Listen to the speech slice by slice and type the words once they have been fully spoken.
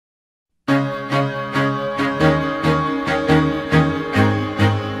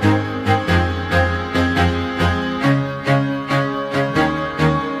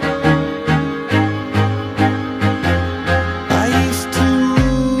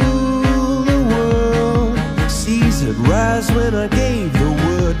when I gave the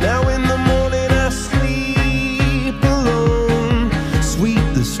word. Now in the morning I sleep alone. Sweep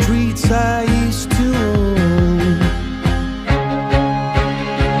the streets I used to own.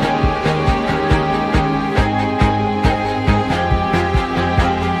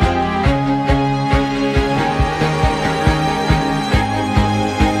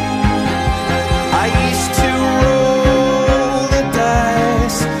 I used to roll the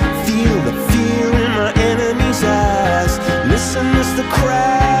dice, feel the fear in my enemy's eyes, listen as the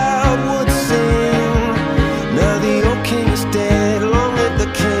crowd would sing. Now the old king is dead, long live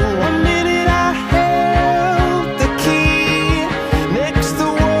the king. One minute I held the key, next the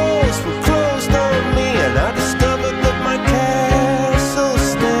walls were closed on me, and I discovered that my castle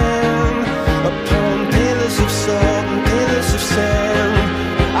stand upon pillars of salt and pillars of sand.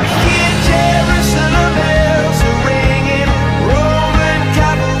 I hear Jerusalem bells are ringing, Roman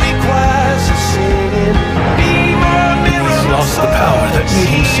cavalry choirs are singing. Be my mirror. He's lost the power that made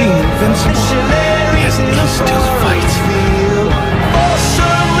him seem invincible, yet he still fights.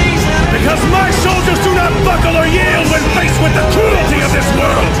 Because my soldiers do not buckle or yield when faced with the cruelty of this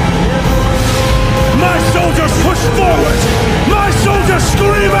world! My soldiers push forward! My soldiers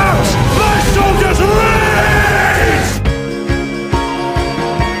scream out! My soldiers rage!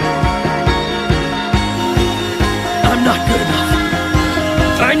 I'm not good enough.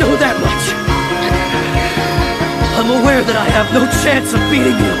 I know that much. I'm aware that I have no chance of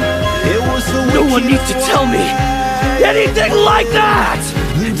beating you. No one needs to tell me anything like that!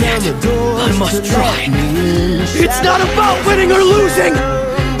 And yet, I must try. It's not about winning or losing!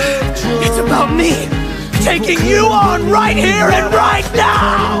 It's about me taking you on right here and right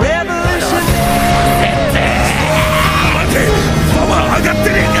now! I got